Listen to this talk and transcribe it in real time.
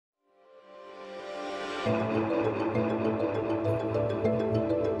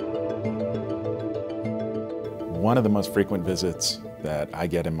One of the most frequent visits that I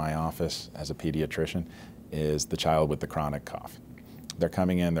get in my office as a pediatrician is the child with the chronic cough. They're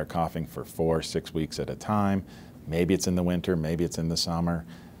coming in, they're coughing for 4, 6 weeks at a time. Maybe it's in the winter, maybe it's in the summer,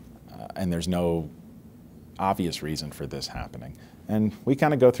 and there's no obvious reason for this happening. And we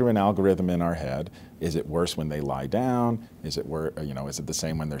kind of go through an algorithm in our head. Is it worse when they lie down? Is it is it the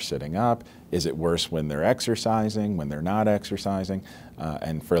same when they're sitting up? Is it worse when they're exercising, when they're not exercising?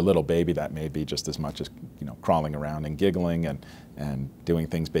 And for a little baby, that may be just as much as crawling around and giggling and doing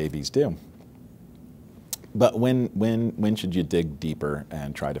things babies do. But when should you dig deeper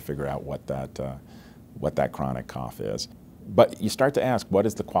and try to figure out what that chronic cough is? But you start to ask, what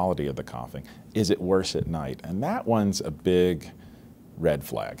is the quality of the coughing? Is it worse at night? And that one's a big red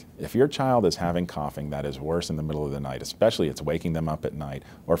flag. If your child is having coughing that is worse in the middle of the night, especially it's waking them up at night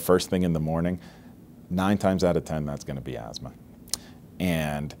or first thing in the morning, 9 times out of 10 that's going to be asthma.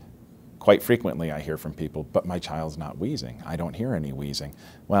 And quite frequently I hear from people, but my child's not wheezing. I don't hear any wheezing.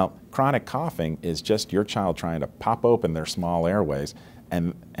 Well, chronic coughing is just your child trying to pop open their small airways,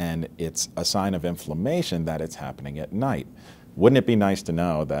 and it's a sign of inflammation that it's happening at night. Wouldn't it be nice to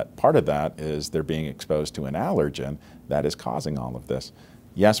know that part of that is they're being exposed to an allergen that is causing all of this?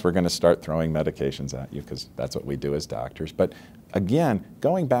 Yes, we're going to start throwing medications at you because that's what we do as doctors. But again,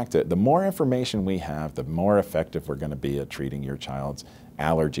 going back to the more information we have, the more effective we're going to be at treating your child's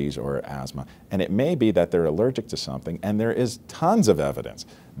allergies or asthma. And it may be that they're allergic to something, and there is tons of evidence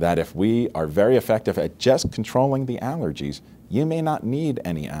that if we are very effective at just controlling the allergies, you may not need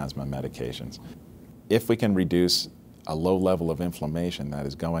any asthma medications. If we can reduce a low level of inflammation that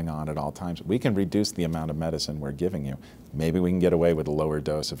is going on at all times, we can reduce the amount of medicine we're giving you. Maybe we can get away with a lower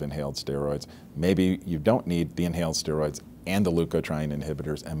dose of inhaled steroids. Maybe you don't need the inhaled steroids and the leukotriene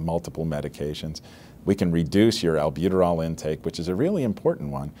inhibitors and multiple medications. We can reduce your albuterol intake, which is a really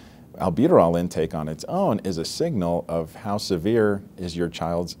important one. Albuterol intake on its own is a signal of how severe is your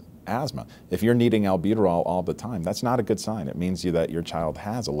child's asthma. If you're needing albuterol all the time, that's not a good sign. It means that your child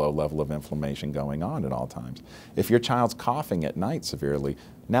has a low level of inflammation going on at all times. If your child's coughing at night severely,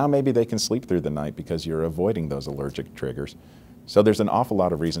 now maybe they can sleep through the night because you're avoiding those allergic triggers. So there's an awful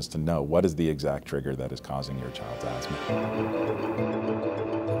lot of reasons to know what is the exact trigger that is causing your child's asthma.